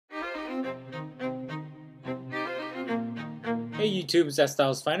Hey YouTube, it's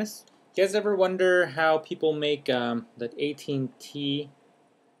sDiaLsfinEst. You guys ever wonder how people make that AT&T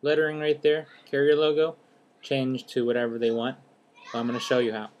lettering right there, carrier logo, change to whatever they want? Well, I'm going to show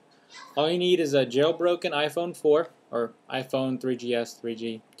you how. All you need is a jailbroken iPhone 4 or iPhone 3GS,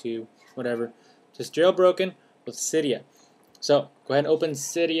 3G, 2, whatever. Just jailbroken with Cydia. So go ahead and open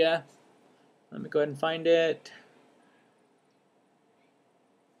Cydia. Let me go ahead and find it.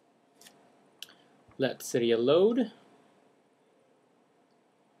 Let Cydia load.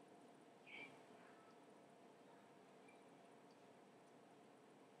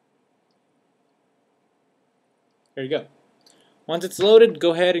 There you go. Once it's loaded,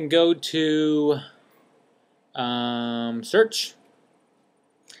 go ahead and go to search.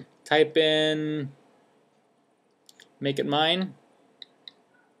 Type in makeitmine.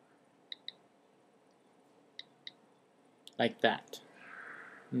 Like that.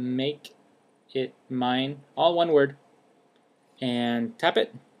 Make it mine. All one word. And tap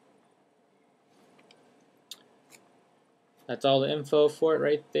it. That's all the info for it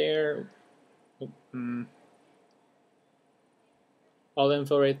right there. All the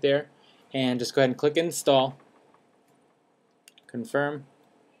info right there, and just go ahead and click install, confirm,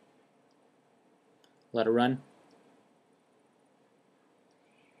 let it run.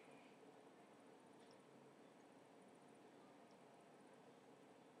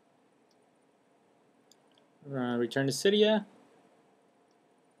 Return to Cydia,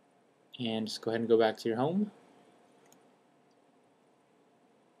 and just go ahead and go back to your home.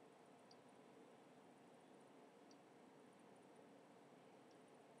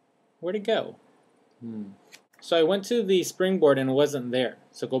 Where'd it go? So I went to the springboard and it wasn't there.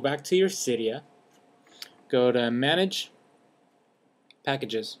 So go back to your Cydia, go to Manage,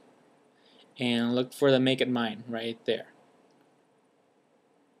 Packages, and look for the makeitmine right there.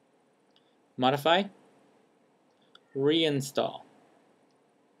 Modify, reinstall,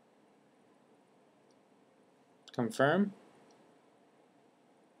 confirm.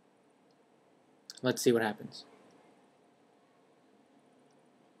 Let's see what happens.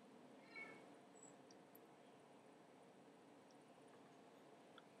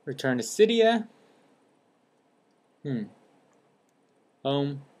 Return to Cydia.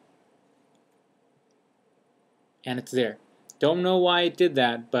 Home. And it's there. Don't know why it did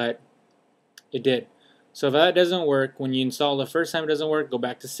that, but it did. So if that doesn't work, when you install the first time it doesn't work, go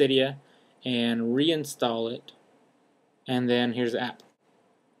back to Cydia and reinstall it. And then here's the app.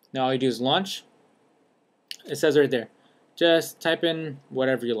 Now all you do is launch. It says right there. Just type in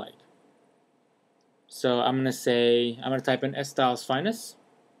whatever you like. So I'm going to type in sDiaLsfinEst.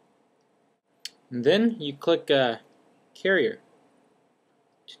 And then you click carrier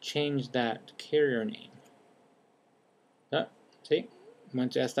to change that carrier name. See,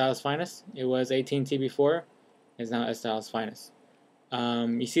 went to sDiaLsfinEst. It was AT&T before. It's now sDiaLsfinEst.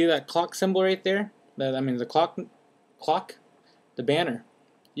 You see that clock symbol right there? The clock, the banner.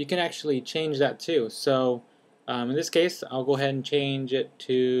 You can actually change that too. So in this case, I'll go ahead and change it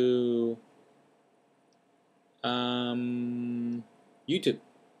to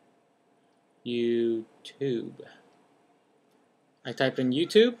YouTube. I typed in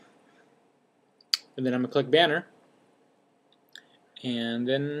YouTube, and then I'm gonna click banner, and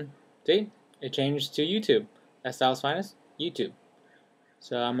then see, it changed to YouTube. sDiaLsfinEst, YouTube.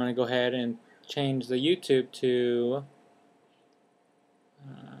 So I'm gonna go ahead and change the YouTube to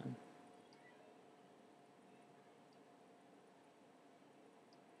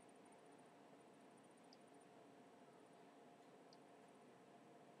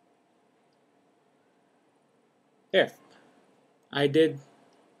there. I did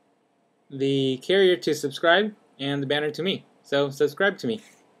the carrier to subscribe and the banner to me. So subscribe to me.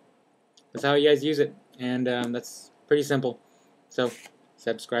 That's how you guys use it. And that's pretty simple. So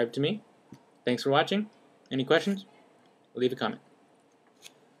subscribe to me. Thanks for watching. Any questions? Leave a comment.